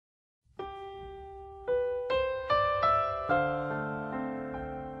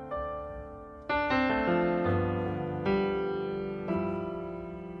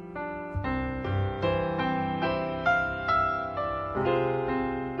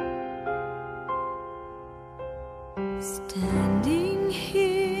Standing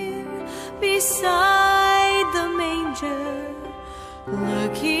here beside the manger,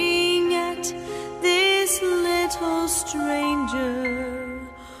 looking at this little stranger,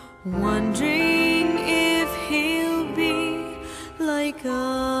 wondering if he'll be like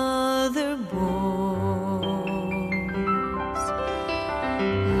other boys.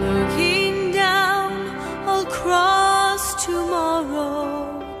 Looking down across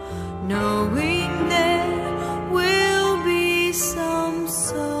tomorrow, knowing there will be some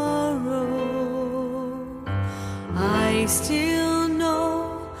sorrow, I still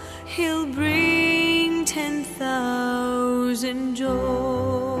know he'll bring 10,000 joys.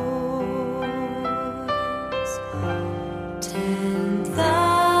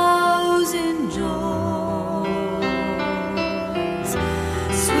 10,000 joys.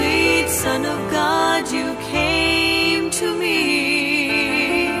 Sweet Son of God, you came to me,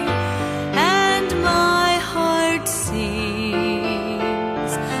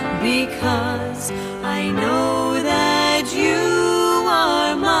 because I know that you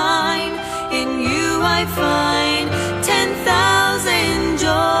are mine. In you I find 10,000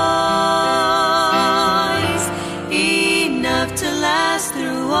 joys, enough to last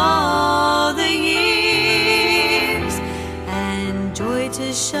through all the years, and joy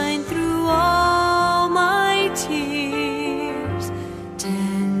to shine through all my tears.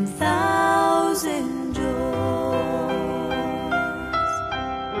 10,000 joys.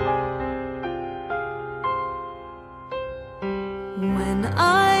 When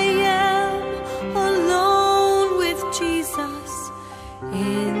I am alone with Jesus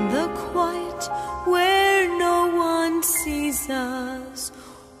in the quiet where no one sees us,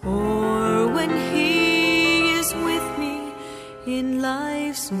 or when He is with me in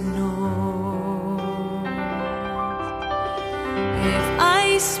life's north, if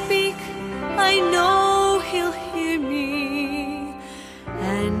I speak, I know He'll hear me,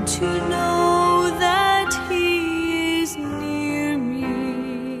 and to know that He is near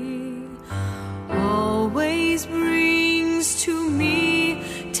me always brings to me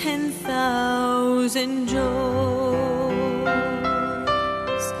 10,000 joys.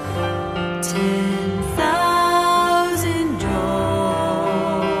 10,000 joys.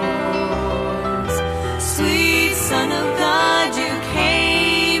 Sweet Son of God, you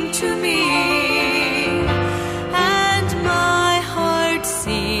came to me, and my heart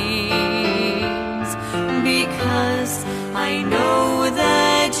sings, because I know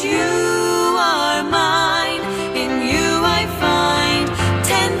that you are mine. In you I find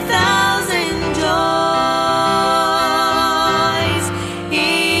 10,000 joys,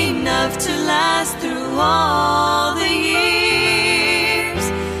 enough to last through all the years,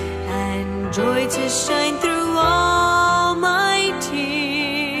 and joy to shine through all my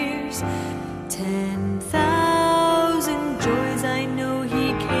tears. 10,000 joys. I know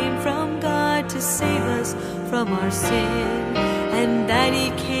He came from God to save us from our sin, and that He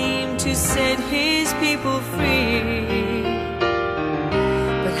came to set His people free.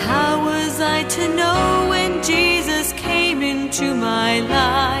 But how was I to know when Jesus came into my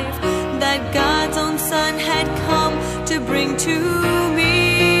life that God's own Son had come to bring to me